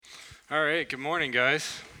All right, good morning,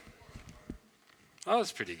 guys. Oh,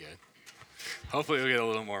 that's pretty good. Hopefully, we'll get a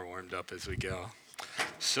little more warmed up as we go.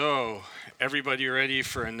 So, everybody ready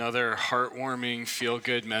for another heartwarming, feel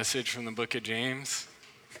good message from the book of James?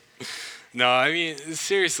 No, I mean,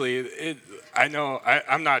 seriously,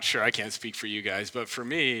 I'm not sure, I can't speak for you guys, but for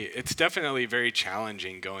me, it's definitely very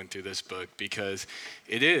challenging going through this book because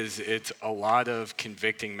it's a lot of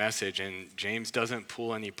convicting message, and James doesn't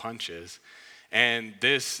pull any punches. And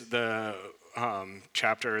the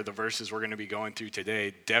chapter, the verses we're going to be going through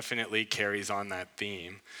today, definitely carries on that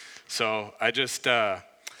theme. So I just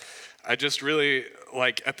really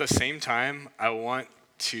like at the same time, I want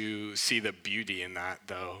to see the beauty in that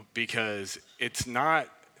though, because it's not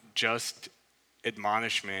just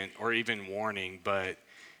admonishment or even warning, but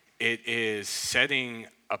it is setting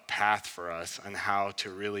a path for us on how to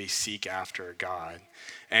really seek after God.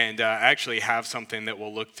 And I actually have something that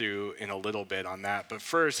we'll look through in a little bit on that. But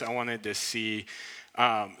first, I wanted to see.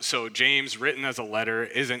 So James, written as a letter,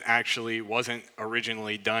 wasn't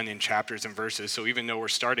originally done in chapters and verses. So even though we're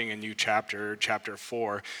starting a new chapter, chapter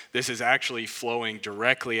 4, this is actually flowing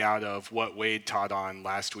directly out of what Wade taught on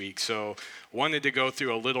last week. So wanted to go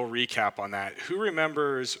through a little recap on that. Who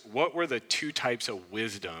remembers what were the two types of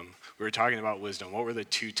wisdom? We were talking about wisdom. What were the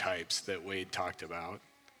two types that Wade talked about?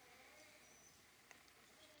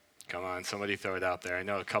 Come on, somebody throw it out there. I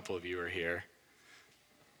know a couple of you are here.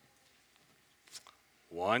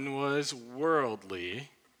 One was worldly,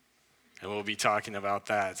 and we'll be talking about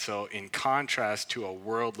that. So in contrast to a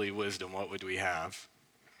worldly wisdom, what would we have?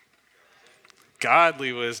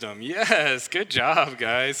 Godly wisdom. Yes, good job,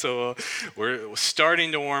 guys. So we're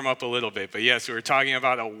starting to warm up a little bit. But yes, we're talking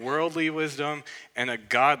about a worldly wisdom and a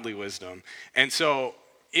godly wisdom. And so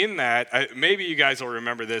in that, maybe you guys will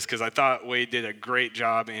remember this because I thought Wade did a great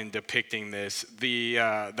job in depicting this, the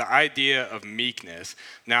idea of meekness.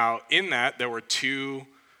 Now, in that, there were two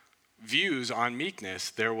views on meekness.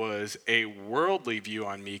 There was a worldly view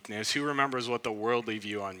on meekness. Who remembers what the worldly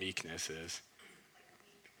view on meekness is?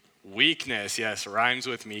 Weakness, yes, rhymes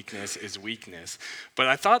with meekness is weakness. But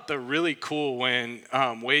I thought the really cool when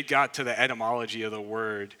Wade got to the etymology of the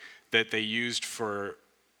word that they used for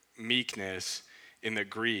meekness in the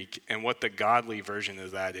Greek and what the godly version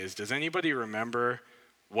of that is. Does anybody remember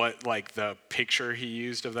what like the picture he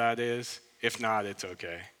used of that is? If not, it's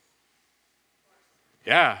okay.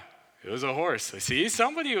 Yeah, it was a horse. See,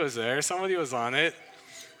 somebody was there. Somebody was on it.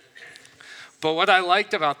 But what I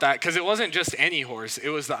liked about that, because it wasn't just any horse, it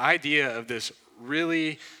was the idea of this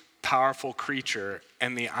really powerful creature.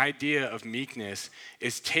 And the idea of meekness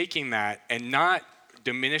is taking that and not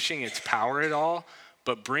diminishing its power at all,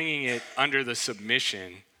 but bringing it under the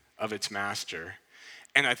submission of its master.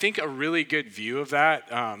 And I think a really good view of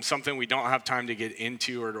that, something we don't have time to get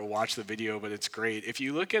into or to watch the video, but it's great. If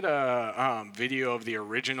you look at a video of the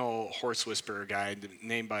original horse whisperer guy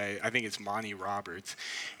named by, I think it's Monty Roberts.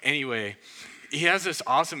 Anyway, he has this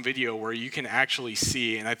awesome video where you can actually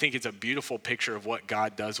see, and I think it's a beautiful picture of what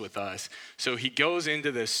God does with us. So he goes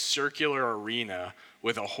into this circular arena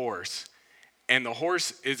with a horse. And the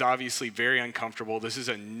horse is obviously very uncomfortable. This is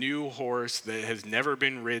a new horse that has never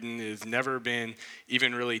been ridden, has never been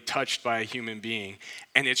even really touched by a human being.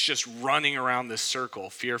 And it's just running around this circle,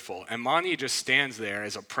 fearful. And Monty just stands there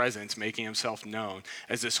as a presence, making himself known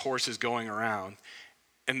as this horse is going around.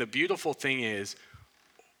 And the beautiful thing is,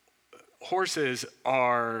 horses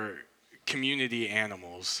are community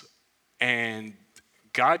animals. And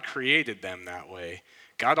God created them that way.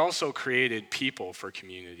 God also created people for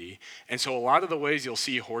community. And so a lot of the ways you'll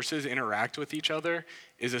see horses interact with each other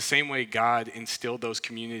is the same way God instilled those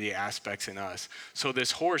community aspects in us. So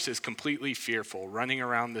this horse is completely fearful, running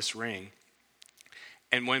around this ring.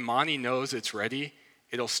 And when Monty knows it's ready,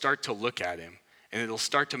 it'll start to look at him. And it'll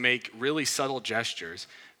start to make really subtle gestures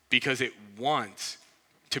because it wants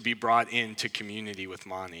to be brought into community with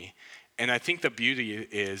Monty. And I think the beauty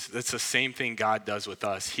is that's the same thing God does with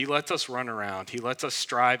us. He lets us run around. He lets us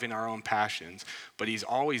strive in our own passions, but he's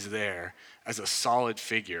always there as a solid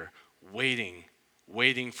figure,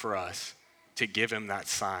 waiting for us to give him that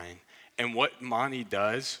sign. And what Monty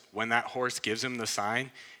does when that horse gives him the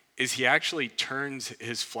sign is he actually turns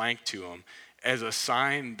his flank to him as a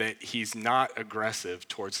sign that he's not aggressive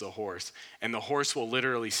towards the horse. And the horse will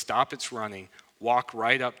literally stop its running, walk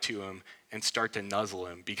right up to him, and start to nuzzle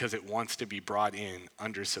him because it wants to be brought in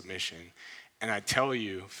under submission. And I tell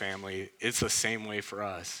you, family, it's the same way for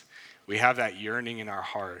us. We have that yearning in our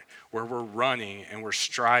heart where we're running and we're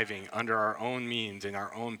striving under our own means and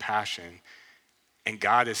our own passion. And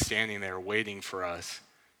God is standing there waiting for us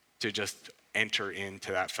to just enter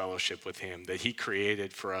into that fellowship with him that he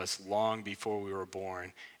created for us long before we were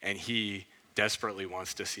born, and he desperately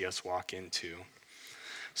wants to see us walk into.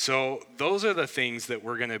 So those are the things that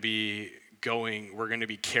we're going to be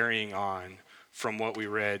carrying on from what we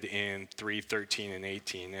read in 3:13 and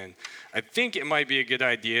 18. And I think it might be a good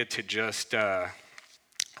idea to just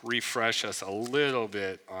refresh us a little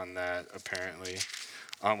bit on that, apparently,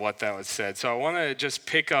 on what that was said. So I want to just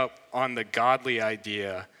pick up on the godly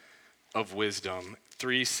idea of wisdom,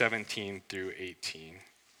 3:17 through 18.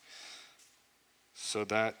 So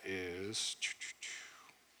that is,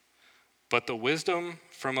 but the wisdom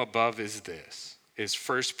from above is this, is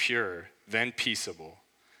first pure, then peaceable,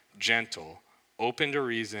 gentle, open to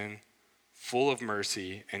reason, full of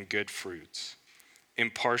mercy and good fruits,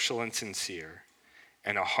 impartial and sincere,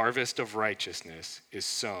 and a harvest of righteousness is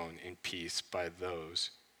sown in peace by those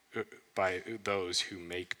who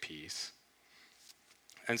make peace.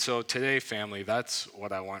 And so today, family, that's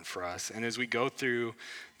what I want for us. And as we go through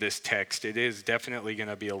this text, it is definitely going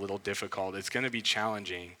to be a little difficult. It's going to be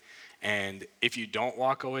challenging. And if you don't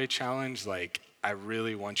walk away challenged, I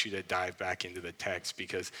really want you to dive back into the text,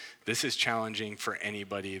 because this is challenging for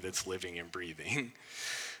anybody that's living and breathing.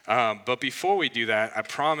 But before we do that, I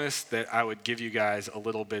promised that I would give you guys a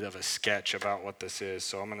little bit of a sketch about what this is.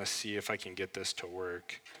 So I'm going to see if I can get this to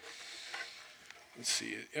work. Let's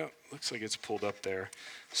see. Yep, looks like it's pulled up there.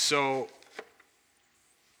 So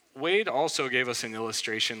Wade also gave us an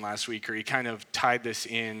illustration last week, or he kind of tied this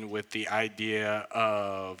in with the idea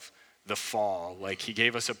of the fall. He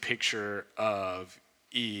gave us a picture of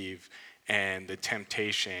Eve and the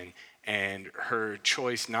temptation and her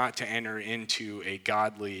choice not to enter into a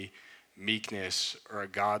godly meekness or a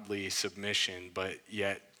godly submission, but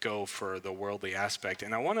yet go for the worldly aspect.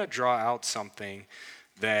 And I want to draw out something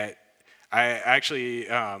that I actually,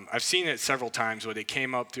 I've seen it several times, but it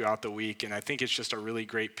came up throughout the week, and I think it's just a really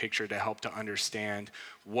great picture to help to understand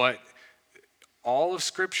what all of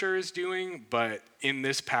Scripture is doing, but in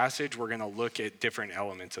this passage, we're going to look at different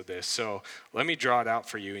elements of this. So let me draw it out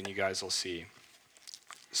for you, and you guys will see.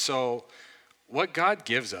 So what God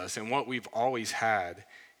gives us, and what we've always had,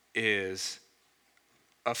 is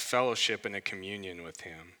a fellowship and a communion with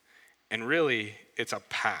him. And really, it's a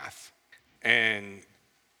path. And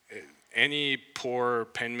any poor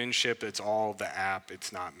penmanship, it's all the app,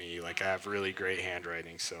 it's not me. I have really great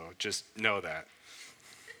handwriting, so just know that.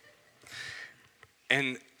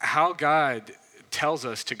 And how God tells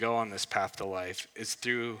us to go on this path to life is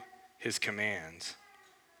through his commands.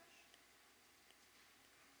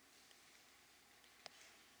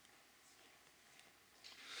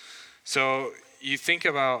 So you think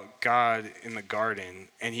about God in the garden,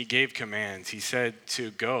 and he gave commands. He said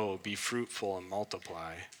to go, be fruitful and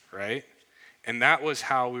multiply, right? And that was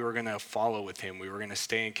how we were going to follow with him. We were going to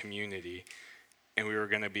stay in community, and we were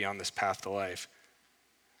going to be on this path to life.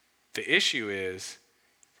 The issue is,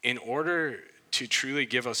 in order to truly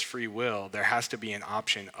give us free will, there has to be an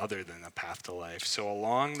option other than the path to life. So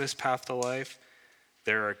along this path to life,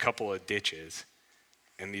 there are a couple of ditches.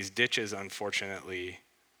 And these ditches, unfortunately,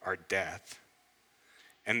 are death.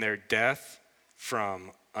 And they're death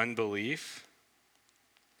from unbelief.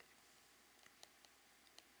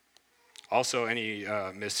 Also, any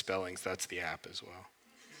misspellings, that's the app as well.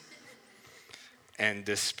 And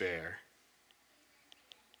despair.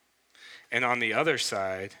 And on the other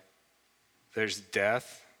side, there's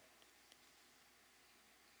death.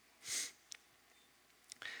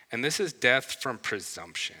 And this is death from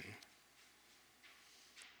presumption.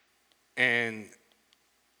 And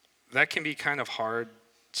that can be kind of hard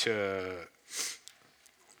to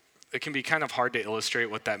illustrate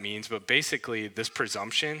what that means, but basically this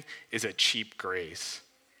presumption is a cheap grace.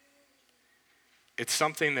 It's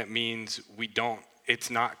something that means it's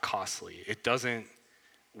not costly.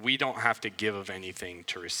 We don't have to give of anything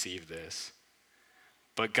to receive this.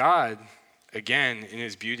 But God, again, in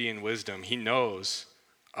his beauty and wisdom, he knows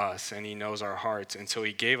us and he knows our hearts. And so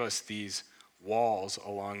he gave us these walls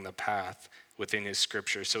along the path within his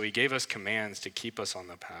scripture. So he gave us commands to keep us on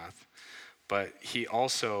the path. But he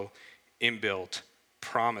also inbuilt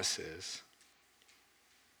promises.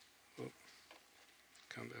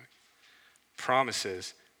 Come back.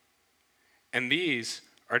 Promises. And these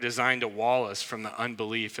are designed to wall us from the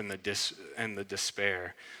unbelief and the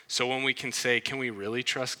despair. So when we can say, can we really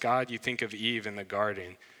trust God? You think of Eve in the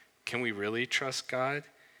garden. Can we really trust God?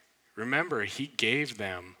 Remember, he gave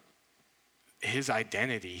them his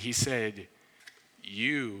identity. He said,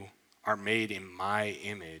 you are made in my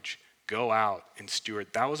image. Go out and steward.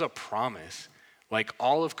 That was a promise.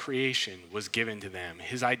 All of creation was given to them.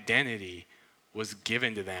 His identity was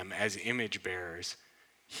given to them as image bearers.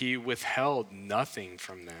 He withheld nothing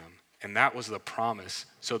from them, and that was the promise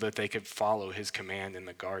so that they could follow his command in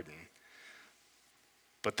the garden.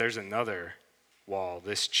 But there's another wall,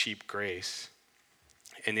 this cheap grace,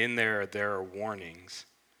 and in there are warnings.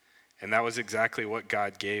 And that was exactly what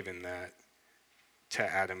God gave in that to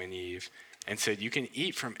Adam and Eve, and said, you can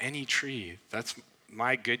eat from any tree. That's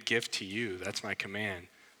my good gift to you. That's my command.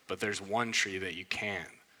 But there's one tree that you can't,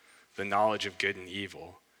 the knowledge of good and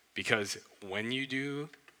evil. Because when you do,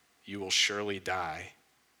 you will surely die.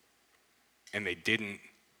 And they didn't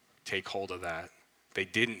take hold of that. They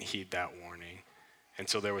didn't heed that warning. And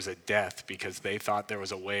so there was a death because they thought there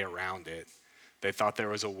was a way around it. They thought there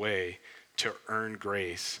was a way to earn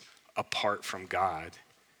grace apart from God.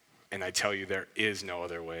 And I tell you, there is no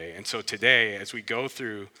other way. And so today, as we go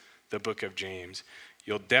through the book of James,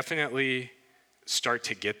 you'll definitely start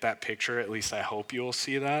to get that picture. At least I hope you'll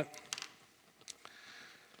see that.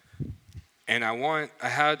 And I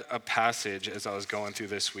had a passage as I was going through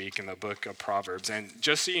this week in the book of Proverbs. And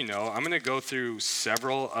just so you know, I'm going to go through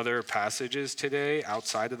several other passages today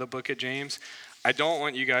outside of the book of James. I don't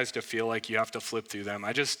want you guys to feel like you have to flip through them.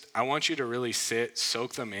 I want you to really sit,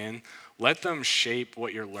 soak them in, let them shape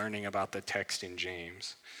what you're learning about the text in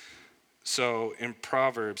James. So in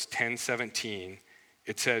Proverbs 10:17,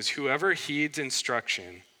 it says, whoever heeds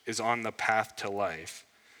instruction is on the path to life,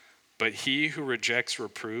 but he who rejects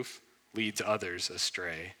reproof leads others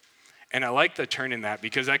astray. And I like the turn in that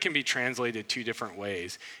because that can be translated two different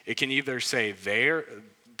ways. It can either say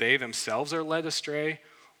they themselves are led astray,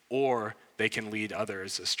 or they can lead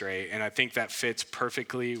others astray. And I think that fits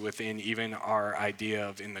perfectly within even our idea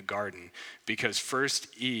of in the garden, because first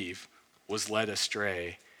Eve was led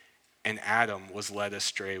astray and Adam was led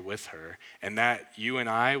astray with her. And that you and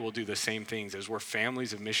I will do the same things. As we're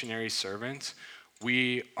families of missionary servants,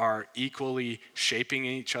 we are equally shaping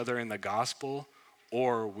each other in the gospel,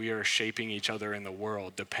 or we are shaping each other in the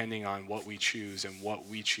world, depending on what we choose and what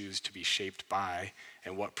we choose to be shaped by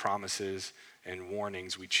and what promises and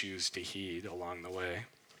warnings we choose to heed along the way.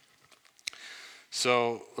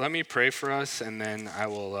 So let me pray for us, and then I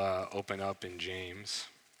will open up in James.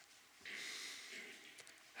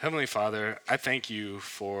 Heavenly Father, I thank you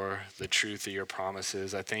for the truth of your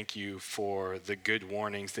promises. I thank you for the good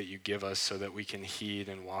warnings that you give us so that we can heed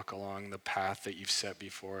and walk along the path that you've set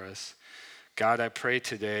before us. God, I pray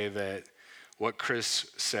today that what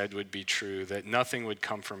Chris said would be true, that nothing would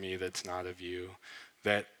come from me that's not of you,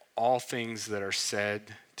 that all things that are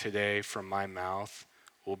said today from my mouth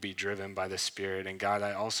will be driven by the Spirit. And God,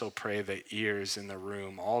 I also pray that ears in the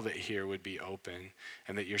room, all that hear, would be open,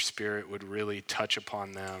 and that your Spirit would really touch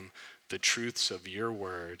upon them the truths of your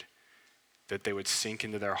word, that they would sink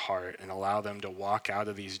into their heart and allow them to walk out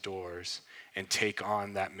of these doors and take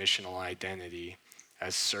on that missional identity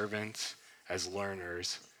as servants, as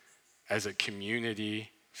learners, as a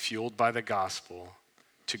community fueled by the gospel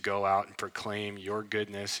to go out and proclaim your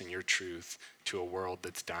goodness and your truth to a world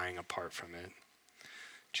that's dying apart from it.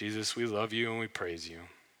 Jesus, we love you and we praise you.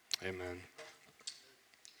 Amen.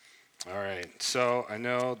 All right, so I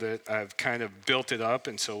know that I've kind of built it up,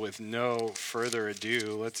 and so with no further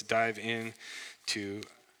ado, let's dive in to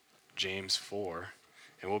James 4,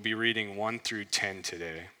 and we'll be reading 1 through 10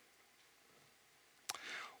 today.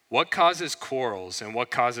 What causes quarrels and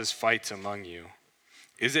what causes fights among you?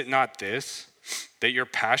 Is it not this, that your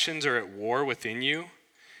passions are at war within you?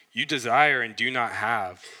 You desire and do not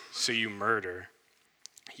have, so you murder.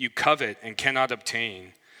 You covet and cannot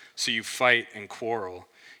obtain, so you fight and quarrel.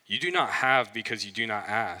 You do not have because you do not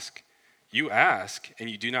ask. You ask and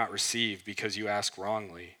you do not receive because you ask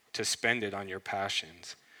wrongly, to spend it on your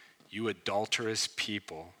passions. You adulterous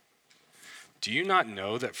people. Do you not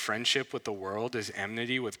know that friendship with the world is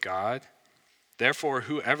enmity with God? Therefore,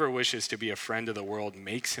 whoever wishes to be a friend of the world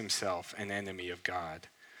makes himself an enemy of God.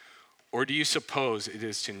 Or do you suppose it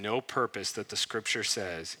is to no purpose that the scripture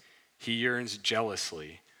says, he yearns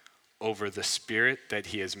jealously over the Spirit that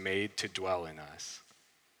he has made to dwell in us?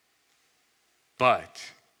 But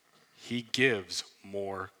he gives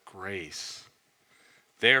more grace.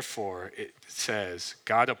 Therefore, it says,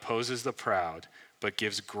 God opposes the proud, but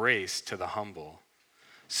gives grace to the humble.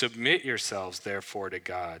 Submit yourselves, therefore, to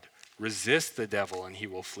God. Resist the devil, and he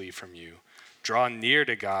will flee from you. Draw near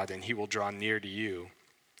to God, and he will draw near to you.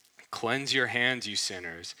 Cleanse your hands, you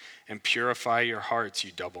sinners, and purify your hearts,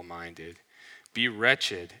 you double-minded. Be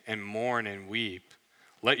wretched and mourn and weep.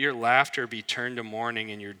 Let your laughter be turned to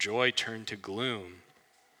mourning and your joy turned to gloom.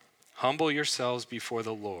 Humble yourselves before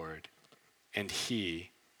the Lord, and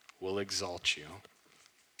he will exalt you.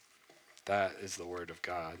 That is the word of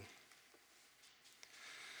God.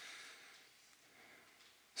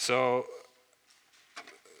 So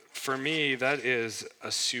for me, that is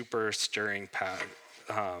a super stirring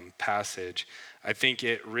passage. I think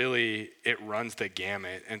it runs the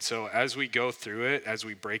gamut. And so as we go through it, as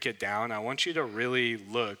we break it down, I want you to really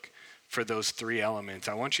look for those three elements.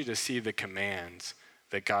 I want you to see the commands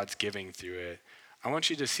that God's giving through it. I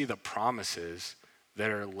want you to see the promises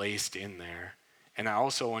that are laced in there. And I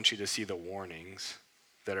also want you to see the warnings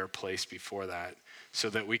that are placed before that, so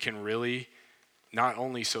that we can really, not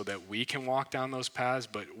only so that we can walk down those paths,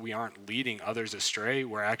 but we aren't leading others astray,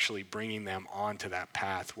 we're actually bringing them onto that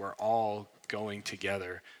path. We're all going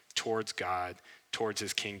together towards God, towards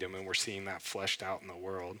his kingdom, and we're seeing that fleshed out in the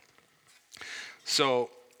world.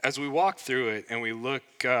 So as we walk through it and we look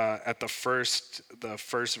at the first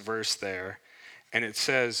verse there, and it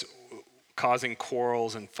says, causing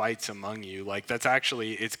quarrels and fights among you. Like that's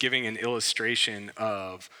actually, it's giving an illustration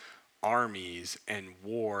of armies and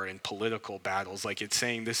war and political battles. Like it's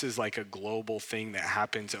saying this is like a global thing that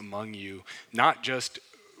happens among you, not just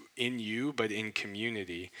in you, but in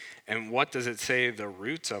community. And what does it say the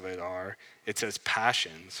roots of it are? It says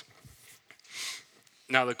passions.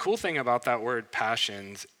 Now, the cool thing about that word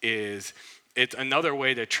passions is it's another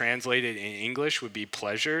way to translate it in English would be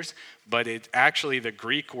pleasures, but it actually, the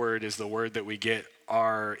Greek word is the word that we get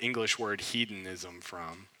our English word hedonism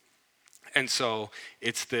from. And so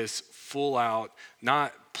it's this full out,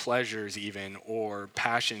 not pleasures even or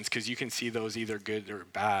passions, because you can see those either good or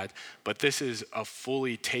bad, but this is a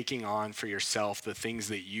fully taking on for yourself the things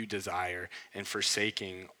that you desire and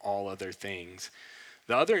forsaking all other things.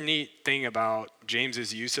 The other neat thing about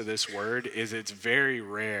James's use of this word is it's very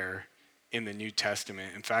rare in the New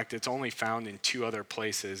Testament. In fact, it's only found in two other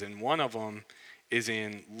places, and one of them is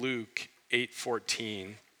in Luke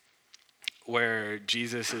 8:14, where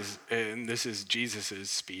Jesus is, and this is Jesus's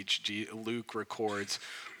speech. Luke records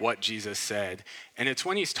what Jesus said, and it's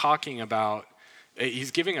when he's talking about,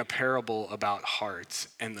 he's giving a parable about hearts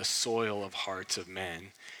and the soil of hearts of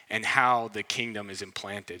men and how the kingdom is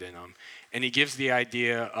implanted in them. And he gives the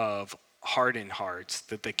idea of hardened hearts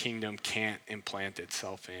that the kingdom can't implant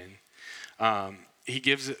itself in. He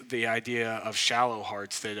gives the idea of shallow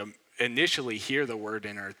hearts that initially hear the word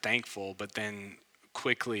and are thankful, but then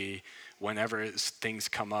quickly, whenever things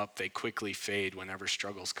come up, they quickly fade whenever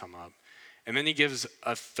struggles come up. And then he gives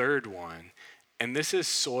a third one, and this is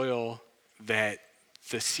soil that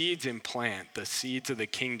the seeds implant, the seeds of the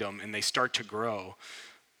kingdom, and they start to grow,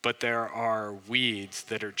 but there are weeds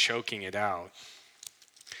that are choking it out.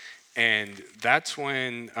 And that's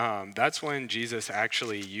when Jesus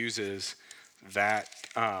actually uses that,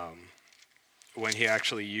 when he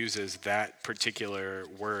actually uses that particular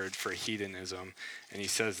word for hedonism. And he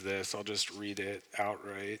says this, I'll just read it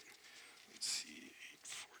outright. Let's see,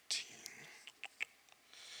 8:14.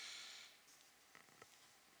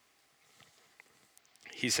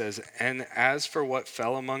 He says, and as for what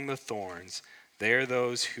fell among the thorns, they are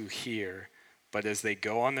those who hear, but as they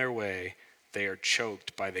go on their way, they are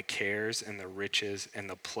choked by the cares and the riches and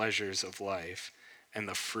the pleasures of life, and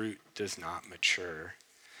the fruit does not mature.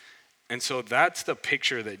 And so that's the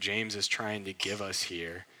picture that James is trying to give us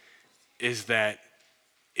here, is that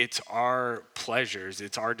it's our pleasures,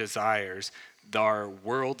 it's our desires, our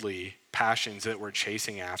worldly passions that we're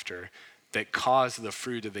chasing after that cause the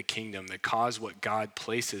fruit of the kingdom, that cause what God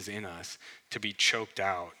places in us to be choked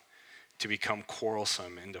out, to become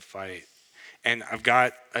quarrelsome and to fight. And I've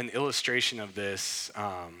got an illustration of this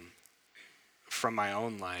from my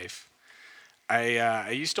own life.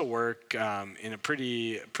 I used to work in a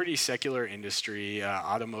pretty secular industry,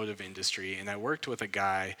 automotive industry, and I worked with a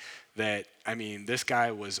guy that, this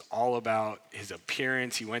guy was all about his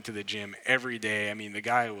appearance. He went to the gym every day. The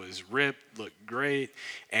guy was ripped, looked great,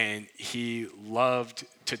 and he loved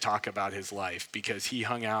to talk about his life because he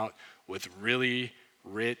hung out with really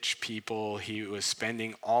rich people. He was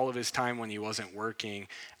spending all of his time when he wasn't working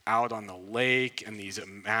out on the lake and these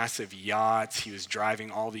massive yachts. He was driving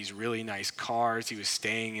all these really nice cars. He was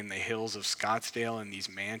staying in the hills of Scottsdale in these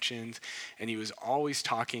mansions. And he was always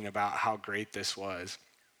talking about how great this was.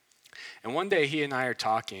 And one day he and I are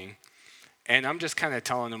talking, and I'm just kind of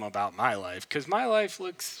telling him about my life, because my life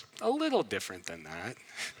looks a little different than that.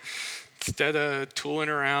 Instead of tooling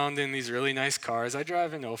around in these really nice cars, I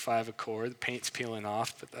drive an '05 Accord. The paint's peeling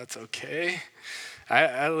off, but that's okay.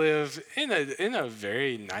 I live in a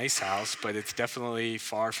very nice house, but it's definitely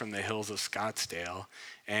far from the hills of Scottsdale.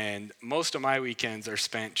 And most of my weekends are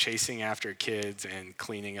spent chasing after kids and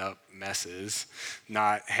cleaning up messes,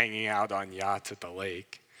 not hanging out on yachts at the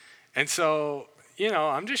lake. And so,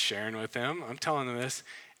 I'm just sharing with him. I'm telling him this,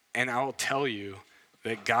 and I will tell you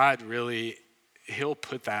that God really he'll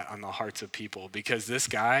put that on the hearts of people, because this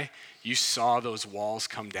guy, you saw those walls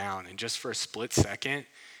come down, and just for a split second,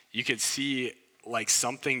 you could see like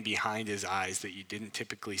something behind his eyes that you didn't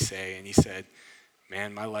typically say. And he said,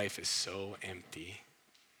 man, my life is so empty.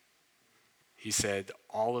 He said,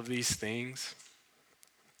 all of these things,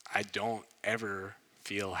 I don't ever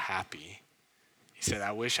feel happy. He said,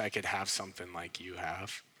 I wish I could have something like you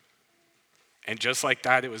have. And just like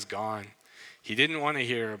that, it was gone. He didn't want to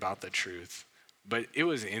hear about the truth, but it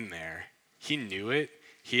was in there. He knew it.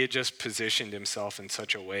 He had just positioned himself in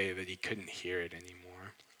such a way that he couldn't hear it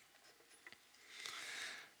anymore.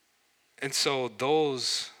 And so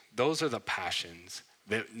those are the passions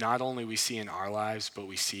that not only we see in our lives, but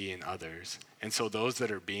we see in others. And so those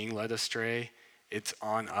that are being led astray, it's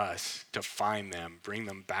on us to find them, bring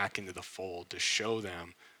them back into the fold, to show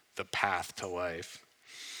them the path to life.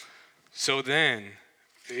 So then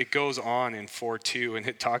it goes on in 4:2, and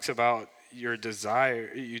it talks about you desire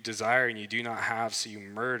and you do not have, so you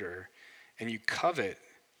murder, and you covet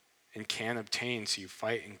and can't obtain, so you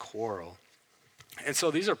fight and quarrel. And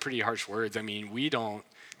so these are pretty harsh words. I mean, we don't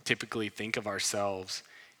typically think of ourselves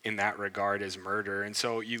in that regard as murder. And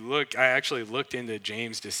so I actually looked into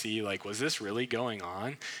James to see, like, was this really going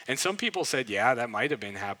on? And some people said, yeah, that might have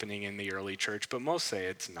been happening in the early church, but most say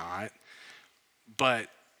it's not. But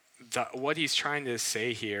what he's trying to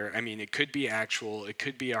say here, I mean, it could be actual, it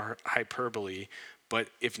could be a hyperbole, but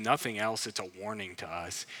if nothing else, it's a warning to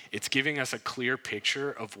us. It's giving us a clear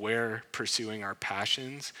picture of where pursuing our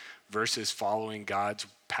passions versus following God's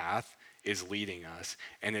path is leading us,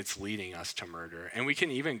 and it's leading us to murder. And we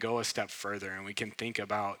can even go a step further, and we can think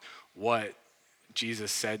about what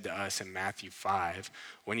Jesus said to us in Matthew 5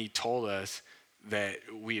 when he told us that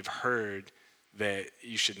we've heard that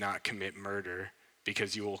you should not commit murder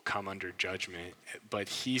because you will come under judgment. But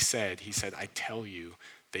he said, I tell you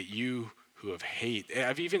that you who have hate,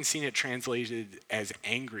 I've even seen it translated as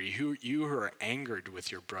angry, you who are angered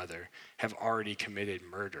with your brother have already committed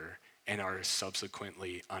murder and are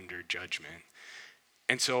subsequently under judgment.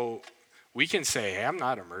 And so we can say, hey, I'm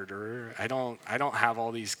not a murderer. I don't have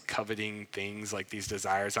all these coveting things, like these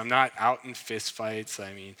desires. I'm not out in fist fights.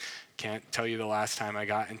 I mean, can't tell you the last time I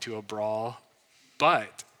got into a brawl.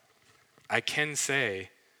 But I can say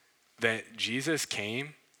that Jesus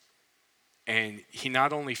came and he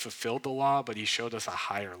not only fulfilled the law, but he showed us a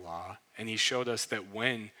higher law. And he showed us that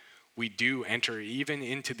when we do enter even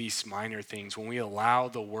into these minor things, when we allow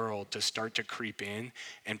the world to start to creep in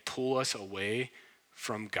and pull us away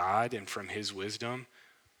from God and from his wisdom,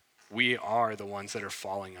 we are the ones that are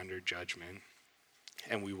falling under judgment,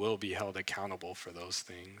 and we will be held accountable for those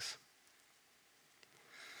things.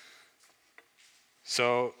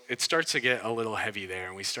 So it starts to get a little heavy there,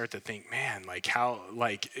 and we start to think, man, like how,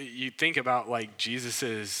 like you think about like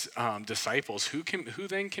Jesus's disciples, who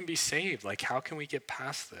then can be saved? Like, how can we get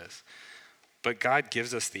past this? But God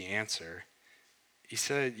gives us the answer. He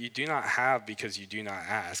said, you do not have because you do not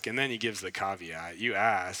ask. And then he gives the caveat. You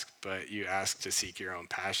ask, but you ask to seek your own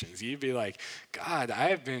passions. You'd be like, God, I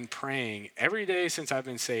have been praying every day since I've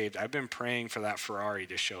been saved. I've been praying for that Ferrari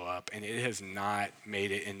to show up, and it has not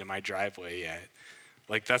made it into my driveway yet.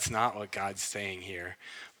 Like, that's not what God's saying here.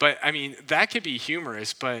 But, I mean, that could be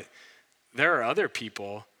humorous, but there are other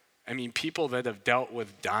people, I mean, people that have dealt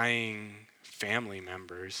with dying family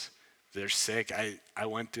members. They're sick. I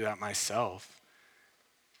went through that myself.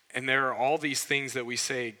 And there are all these things that we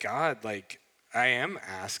say, God, like, I am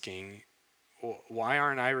asking, why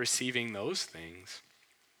aren't I receiving those things?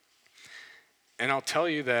 And I'll tell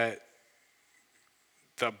you that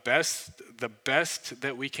the best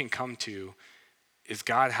that we can come to is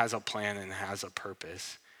God has a plan and has a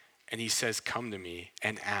purpose. And he says, come to me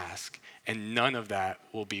and ask. And none of that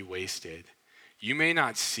will be wasted. You may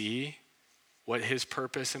not see what his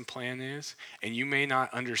purpose and plan is, and you may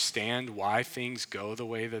not understand why things go the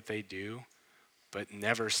way that they do, but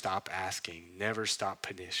never stop asking, never stop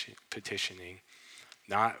petitioning,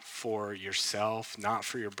 not for yourself, not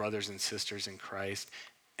for your brothers and sisters in Christ,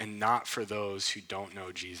 and not for those who don't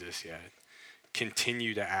know Jesus yet.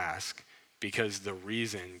 Continue to ask, because the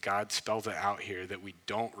reason God spells it out here that we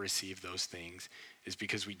don't receive those things is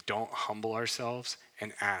because we don't humble ourselves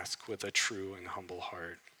and ask with a true and humble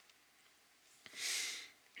heart.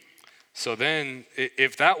 So then,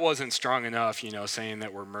 if that wasn't strong enough, saying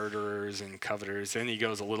that we're murderers and coveters, then he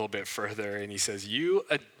goes a little bit further and he says, you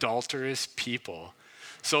adulterous people.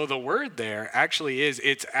 So the word there actually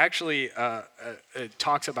it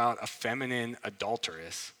talks about a feminine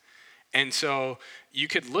adulteress. And so you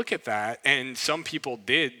could look at that, and some people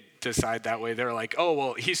did decide that way. They're like, oh,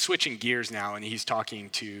 well, he's switching gears now and he's talking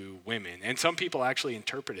to women. And some people actually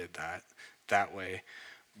interpreted that way.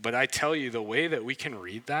 But I tell you, the way that we can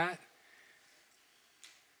read that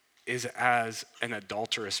is as an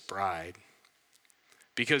adulterous bride.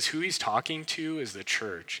 Because who he's talking to is the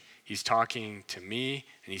church. He's talking to me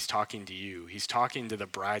and he's talking to you. He's talking to the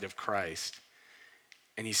bride of Christ.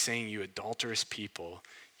 And he's saying, you adulterous people,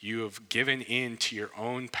 you have given in to your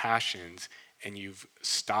own passions and you've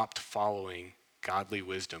stopped following godly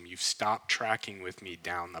wisdom. You've stopped tracking with me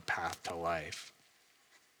down the path to life.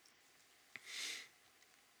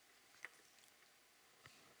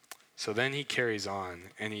 So then he carries on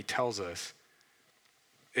and he tells us,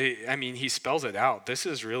 he spells it out. This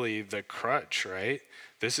is really the crutch, right?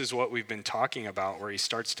 This is what we've been talking about, where he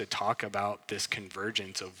starts to talk about this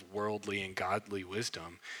convergence of worldly and godly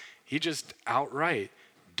wisdom. He just outright,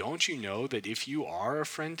 don't you know that if you are a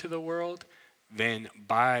friend to the world, then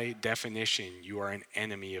by definition, you are an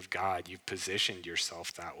enemy of God. You've positioned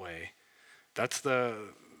yourself that way.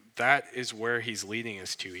 That is where he's leading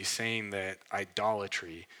us to. He's saying that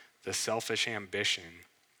idolatry, the selfish ambition,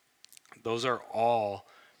 those are all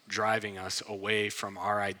driving us away from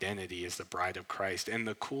our identity as the bride of Christ. And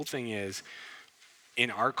the cool thing is,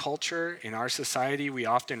 in our culture, in our society, we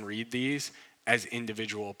often read these as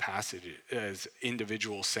individual passages, as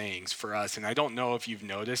individual sayings for us. And I don't know if you've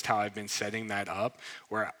noticed how I've been setting that up,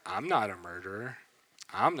 where I'm not a murderer,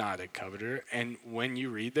 I'm not a coveter. And when you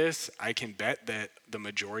read this, I can bet that the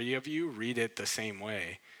majority of you read it the same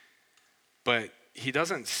way. But he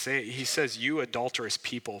doesn't say, he says you adulterous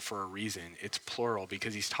people for a reason. It's plural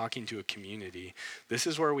because he's talking to a community. This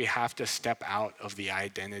is where we have to step out of the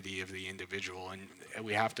identity of the individual, and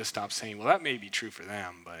we have to stop saying, well, that may be true for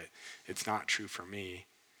them, but it's not true for me.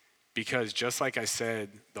 Because just like I said,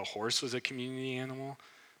 the horse was a community animal,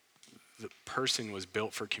 the person was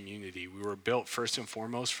built for community. We were built first and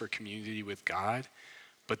foremost for community with God.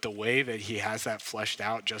 But the way that he has that fleshed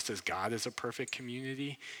out, just as God is a perfect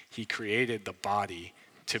community, he created the body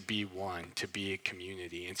to be one, to be a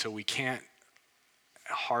community. And so we can't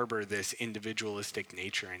harbor this individualistic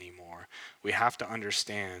nature anymore. We have to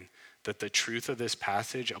understand that the truth of this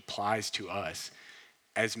passage applies to us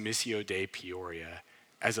as Missio Dei Peoria,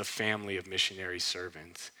 as a family of missionary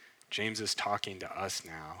servants. James is talking to us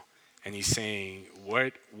now, and he's saying,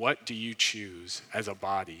 what do you choose as a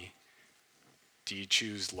body? Do you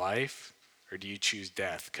choose life or do you choose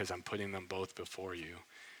death? Because I'm putting them both before you.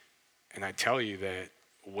 And I tell you that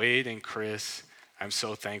Wade and Chris, I'm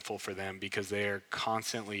so thankful for them because they are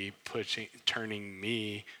constantly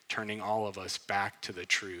turning all of us back to the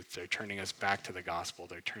truth. They're turning us back to the gospel.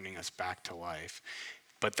 They're turning us back to life.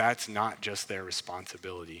 But that's not just their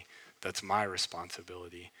responsibility. That's my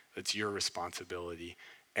responsibility. That's your responsibility.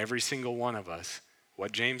 Every single one of us.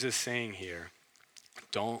 What James is saying here,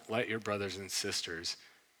 don't let your brothers and sisters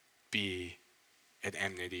be at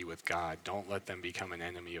enmity with God. Don't let them become an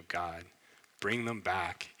enemy of God. Bring them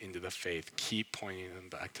back into the faith. Keep pointing them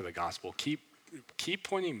back to the gospel. Keep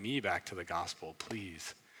pointing me back to the gospel,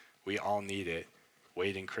 please. We all need it.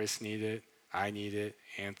 Wade and Chris need it. I need it.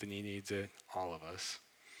 Anthony needs it. All of us.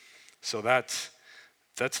 So that's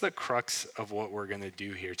the crux of what we're going to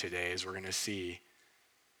do here today, is we're going to see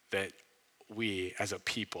that we, as a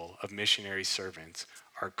people of missionary servants,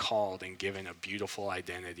 are called and given a beautiful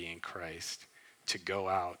identity in Christ to go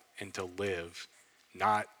out and to live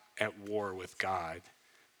not at war with God,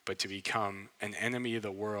 but to become an enemy of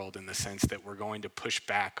the world in the sense that we're going to push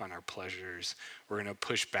back on our pleasures. We're going to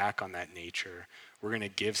push back on that nature. We're going to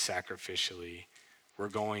give sacrificially. We're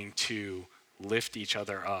going to lift each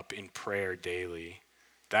other up in prayer daily.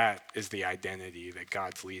 That is the identity that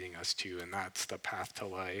God's leading us to, and that's the path to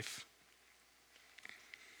life.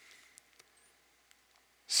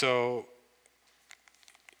 So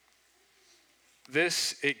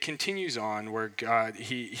it continues on where God,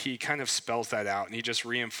 he kind of spells that out, and he just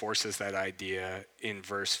reinforces that idea in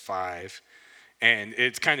verse 5. And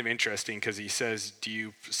it's kind of interesting because he says, do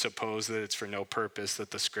you suppose that it's for no purpose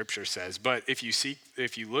that the scripture says? But if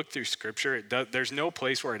you look through scripture, there's no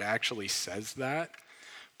place where it actually says that.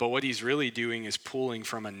 But what he's really doing is pulling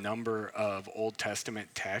from a number of Old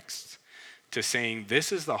Testament texts to saying,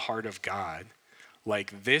 this is the heart of God.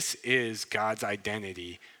 Like, this is God's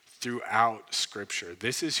identity throughout Scripture.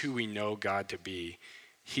 This is who we know God to be.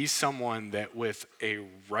 He's someone that with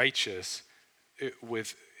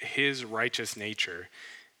his righteous nature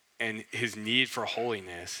and his need for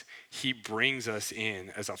holiness, he brings us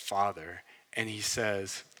in as a father. And he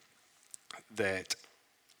says that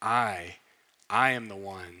I am the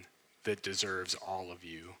one that deserves all of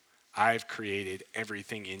you. I've created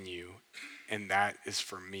everything in you, and that is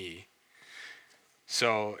for me.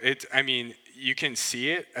 So you can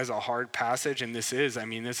see it as a hard passage, and this is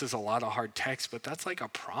a lot of hard text, but that's like a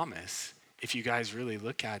promise if you guys really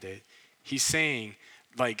look at it. He's saying,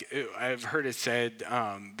 like, I've heard it said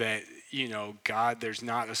that, God, there's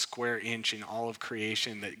not a square inch in all of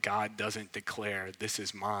creation that God doesn't declare, this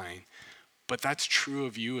is mine. But that's true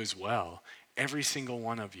of you as well. Every single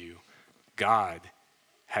one of you, God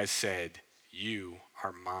has said, you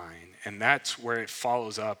are mine. And that's where it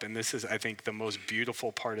follows up. And this is, I think, the most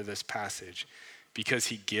beautiful part of this passage, because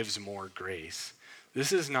he gives more grace.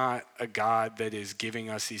 This is not a God that is giving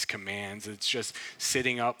us these commands. It's just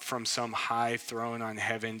sitting up from some high throne on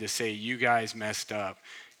heaven to say, you guys messed up.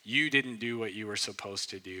 You didn't do what you were supposed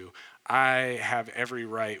to do. I have every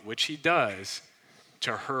right, which he does,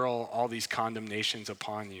 to hurl all these condemnations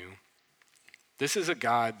upon you. This is a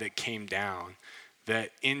God that came down, that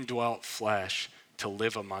indwelt flesh to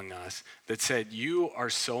live among us, that said, you are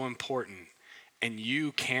so important and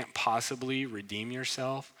you can't possibly redeem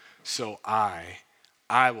yourself, so I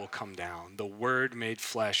will come down. The Word made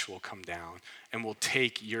flesh will come down and will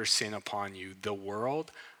take your sin upon you. The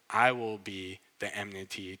world, I will be the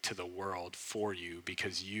enmity to the world for you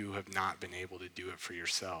because you have not been able to do it for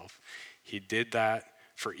yourself. He did that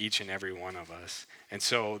for each and every one of us. And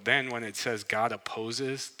so then when it says God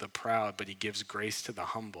opposes the proud, but he gives grace to the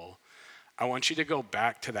humble, I want you to go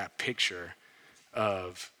back to that picture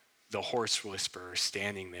of the horse whisperer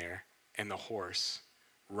standing there and the horse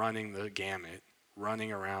running the gamut,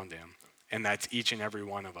 running around him. And that's each and every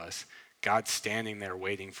one of us. God's standing there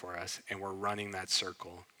waiting for us, and we're running that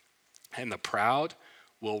circle. And the proud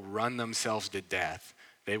will run themselves to death.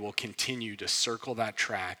 They will continue to circle that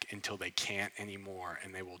track until they can't anymore,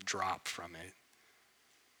 and they will drop from it.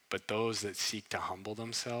 But those that seek to humble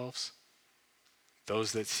themselves,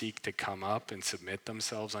 those that seek to come up and submit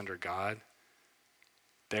themselves under God,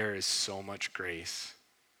 there is so much grace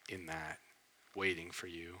in that waiting for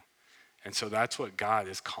you. And so that's what God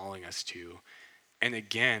is calling us to. And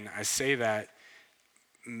again, I say that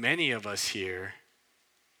many of us here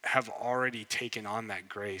have already taken on that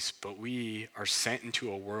grace, but we are sent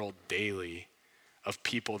into a world daily of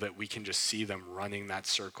people that we can just see them running that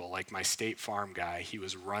circle. Like my State Farm guy, he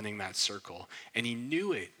was running that circle, and he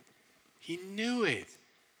knew it. He knew it.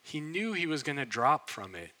 He knew he was going to drop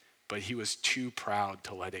from it, but he was too proud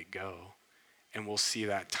to let it go. And we'll see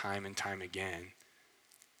that time and time again.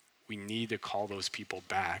 We need to call those people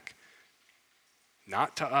back.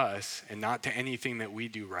 Not to us and not to anything that we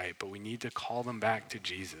do right, but we need to call them back to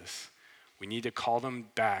Jesus. We need to call them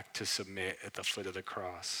back to submit at the foot of the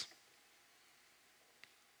cross.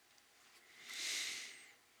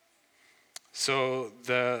 So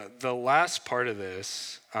the last part of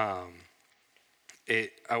this, I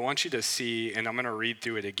want you to see, and I'm going to read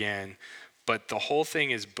through it again, but the whole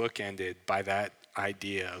thing is bookended by that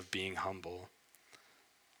idea of being humble.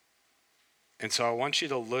 And so I want you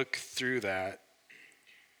to look through that,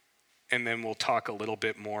 and then we'll talk a little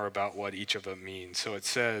bit more about what each of them means. So it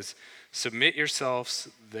says, submit yourselves,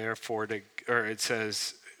 therefore,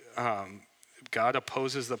 God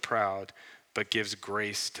opposes the proud, but gives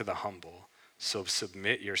grace to the humble. So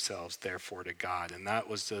submit yourselves, therefore, to God. And that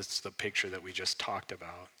was just the picture that we just talked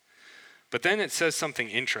about. But then it says something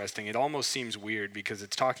interesting. It almost seems weird because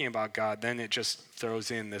it's talking about God. Then it just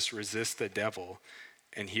throws in this resist the devil,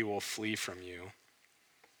 and he will flee from you.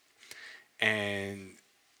 And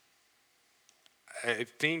I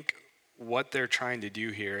think what they're trying to do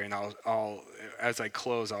here, and I'll as I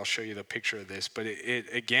close, I'll show you the picture of this, but it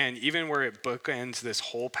again, even where it bookends this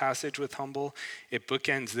whole passage with humble, it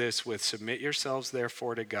bookends this with submit yourselves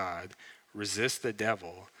therefore to God, resist the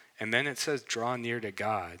devil, and then it says draw near to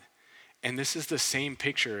God. And this is the same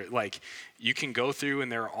picture. Like, you can go through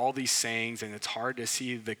and there are all these sayings and it's hard to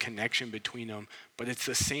see the connection between them, but it's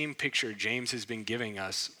the same picture James has been giving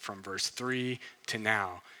us from verse 3 to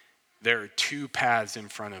now. There are two paths in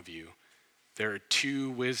front of you. There are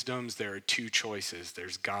two wisdoms, there are two choices.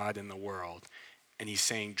 There's God and the world. And he's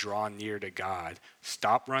saying, draw near to God.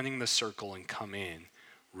 Stop running the circle and come in.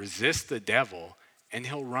 Resist the devil and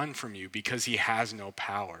he'll run from you because he has no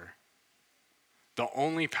power. The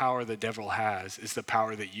only power the devil has is the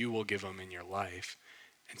power that you will give him in your life.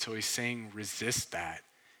 And so he's saying, resist that.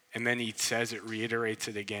 And then he says, it reiterates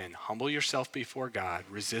it again. Humble yourself before God,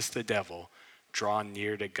 resist the devil, draw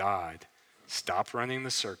near to God. Stop running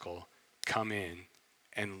the circle, come in,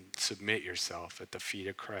 and submit yourself at the feet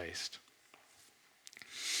of Christ.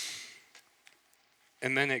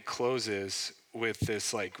 And then it closes with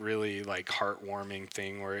this really heartwarming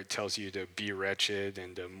thing where it tells you to be wretched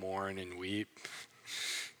and to mourn and weep.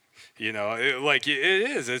 It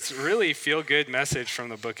is. It's really feel-good message from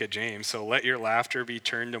the book of James. So let your laughter be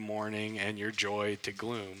turned to mourning and your joy to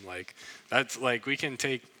gloom. Like, that's like, we can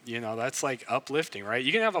take, that's like uplifting, right?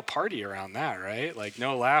 You can have a party around that, right? Like,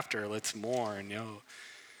 no laughter, let's mourn,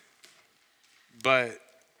 But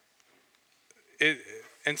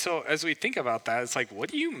and so as we think about that, it's like, what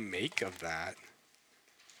do you make of that?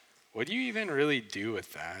 What do you even really do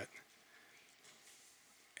with that?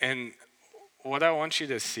 And what I want you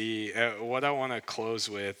to see, what I want to close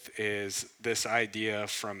with is this idea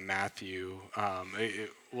from Matthew.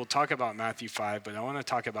 We'll talk about Matthew 5, but I want to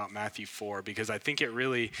talk about Matthew 4 because I think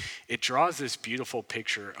it draws this beautiful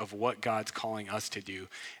picture of what God's calling us to do.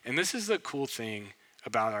 And this is the cool thing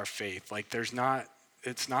about our faith. Like,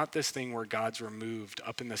 it's not this thing where God's removed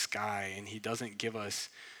up in the sky and he doesn't give us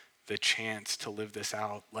the chance to live this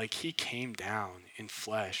out. Like, he came down in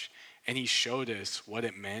flesh and he showed us what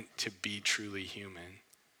it meant to be truly human.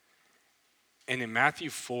 And in Matthew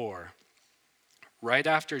 4, right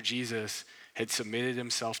after Jesus had submitted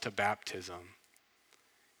himself to baptism,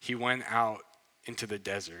 he went out into the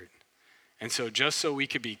desert. And so just so we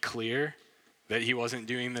could be clear that he wasn't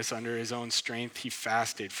doing this under his own strength, he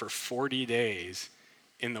fasted for 40 days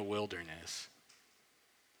in the wilderness.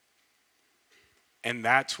 And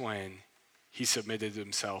that's when he submitted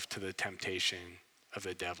himself to the temptation of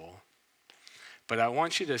the devil. But I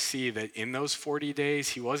want you to see that in those 40 days,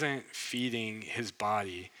 he wasn't feeding his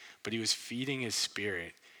body, but he was feeding his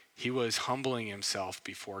spirit. He was humbling himself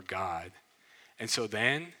before God. And so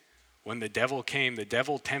then, when the devil came, the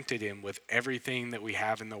devil tempted him with everything that we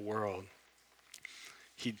have in the world.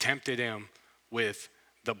 He tempted him with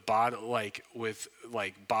bodily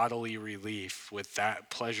relief, with that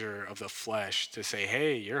pleasure of the flesh to say,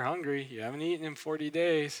 hey, you're hungry. You haven't eaten in 40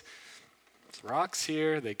 days. Rocks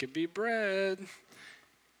here, they could be bread.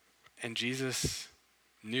 And Jesus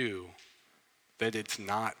knew that it's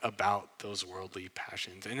not about those worldly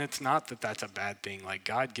passions. And it's not that that's a bad thing. Like,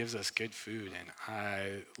 God gives us good food, and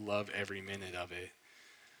I love every minute of it.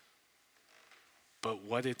 But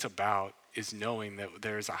what it's about is knowing that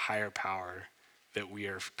there's a higher power that we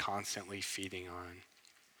are constantly feeding on.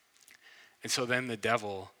 And so then the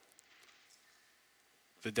devil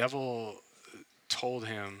told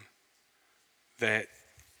him that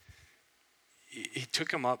he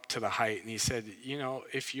took him up to the height and he said,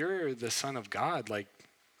 if you're the Son of God, like,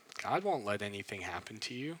 God won't let anything happen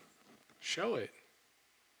to you. Show it.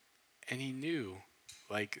 And he knew,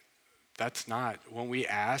 like, that's not, when we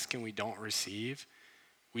ask and we don't receive,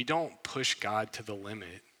 we don't push God to the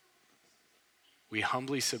limit. We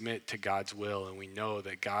humbly submit to God's will, and we know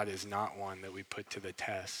that God is not one that we put to the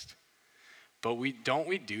test. But we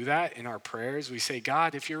do that in our prayers? We say,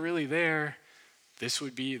 God, if you're really there, this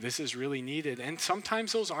is really needed. And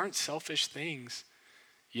sometimes those aren't selfish things.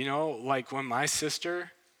 Like when my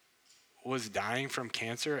sister was dying from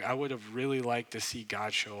cancer, I would have really liked to see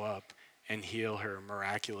God show up and heal her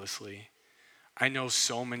miraculously. I know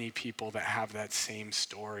so many people that have that same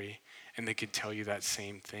story, and they could tell you that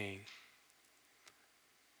same thing.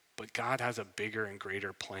 But God has a bigger and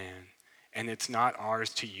greater plan, and it's not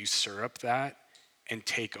ours to usurp that and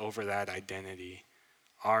take over that identity.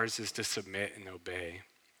 Ours is to submit and obey.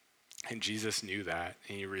 And Jesus knew that,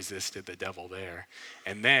 and he resisted the devil there.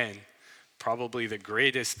 And then, probably the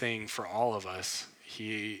greatest thing for all of us,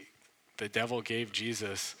 the devil gave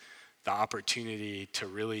Jesus the opportunity to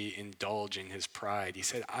really indulge in his pride. He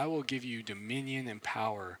said, I will give you dominion and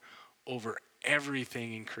power over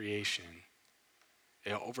everything in creation,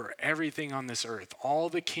 over everything on this earth, all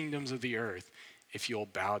the kingdoms of the earth, if you'll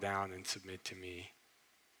bow down and submit to me.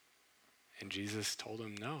 And Jesus told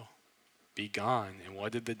him, no, be gone. And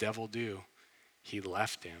what did the devil do? He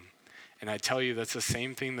left him. And I tell you, that's the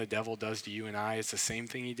same thing the devil does to you and I. It's the same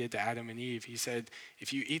thing he did to Adam and Eve. He said,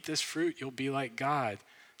 if you eat this fruit, you'll be like God.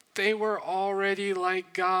 They were already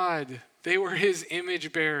like God. They were his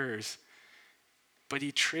image bearers. But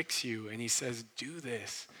he tricks you and he says, do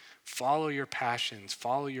this. Follow your passions.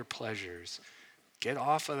 Follow your pleasures. Get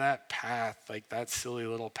off of that path, like that silly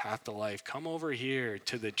little path to life. Come over here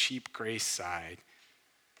to the cheap grace side.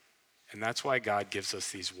 And that's why God gives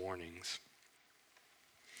us these warnings.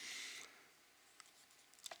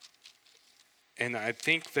 And I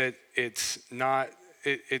think that it's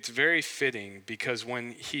very fitting, because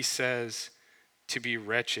when he says to be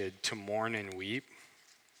wretched, to mourn and weep,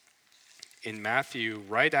 in Matthew,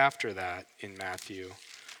 right after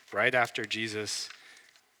Jesus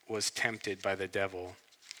was tempted by the devil,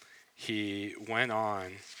 he went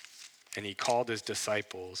on and he called his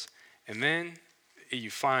disciples. And then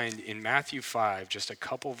you find in Matthew 5, just a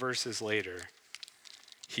couple verses later,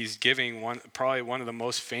 he's giving probably one of the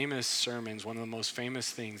most famous sermons, one of the most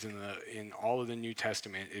famous things in all of the New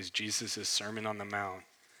Testament is Jesus' Sermon on the Mount.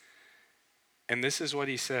 And this is what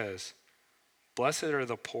he says: "Blessed are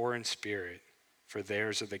the poor in spirit, for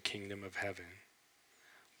theirs are the kingdom of heaven.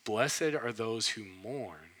 Blessed are those who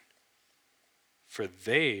mourn, for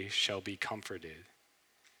they shall be comforted.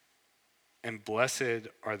 And blessed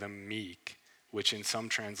are the meek," which in some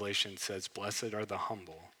translations says, "Blessed are the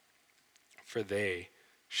humble, for they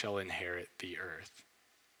shall inherit the earth."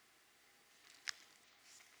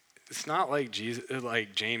 It's not like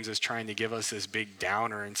James is trying to give us this big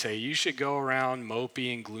downer and say, you should go around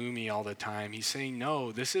mopey and gloomy all the time. He's saying,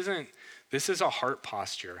 no, this is a heart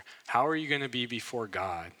posture. How are you going to be before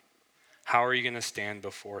God? How are you going to stand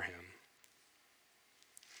before him?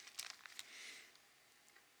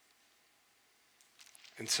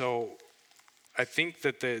 And so I think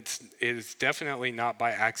that it is definitely not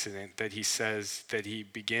by accident that he says, that he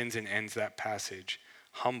begins and ends that passage,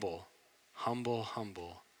 humble, humble,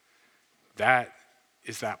 humble. That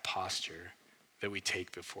is that posture that we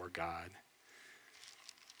take before God.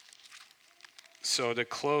 So to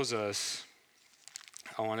close us,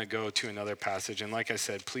 I want to go to another passage. And like I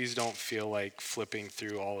said, please don't feel like flipping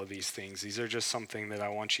through all of these things. These are just something that I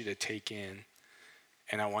want you to take in.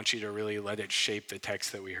 And I want you to really let it shape the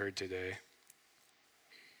text that we heard today.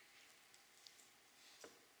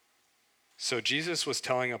 So Jesus was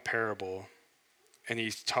telling a parable, and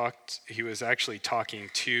he was actually talking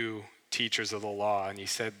to teachers of the law, and he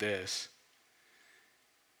said this.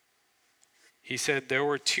 He said, "There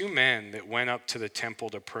were two men that went up to the temple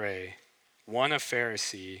to pray, one a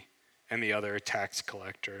Pharisee and the other a tax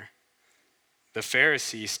collector. The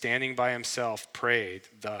Pharisee, standing by himself, prayed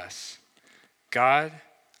thus: 'God,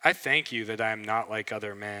 I thank you that I am not like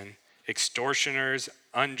other men, extortioners,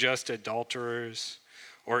 unjust adulterers,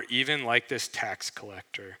 or even like this tax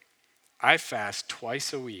collector. I fast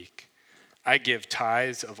twice a week. I give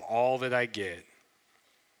tithes of all that I get.'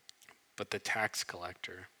 But the tax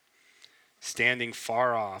collector, standing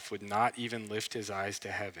far off, would not even lift his eyes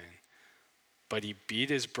to heaven, but he beat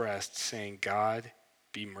his breast, saying, 'God,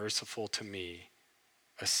 be merciful to me,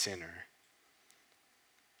 a sinner.'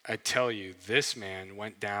 I tell you, this man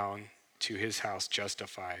went down to his house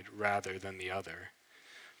justified rather than the other.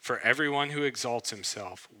 For everyone who exalts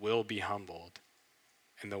himself will be humbled,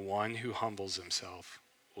 and the one who humbles himself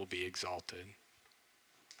will be exalted."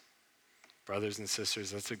 Brothers and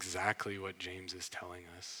sisters, that's exactly what James is telling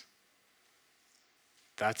us.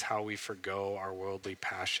 That's how we forgo our worldly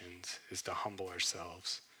passions, is to humble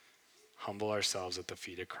ourselves at the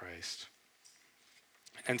feet of Christ.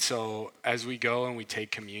 And so as we go and we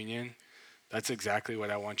take communion, that's exactly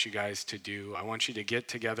what I want you guys to do. I want you to get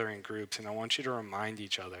together in groups, and I want you to remind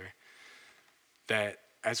each other that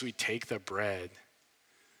as we take the bread,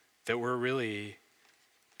 that we're really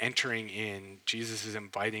entering in. Jesus is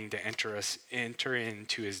inviting to enter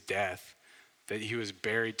into his death, that he was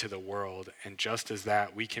buried to the world, and just as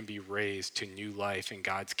that, we can be raised to new life in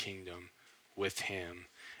God's kingdom with him.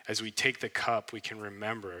 As we take the cup, we can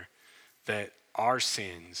remember that our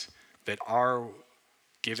sins, that our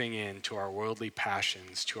giving in to our worldly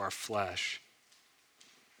passions, to our flesh,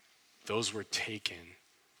 those were taken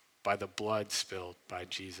by the blood spilled by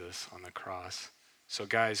Jesus on the cross. So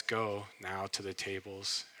guys, go now to the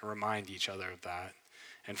tables and remind each other of that.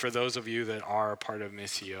 And for those of you that are a part of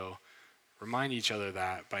Missio, remind each other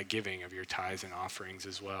that by giving of your tithes and offerings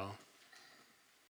as well.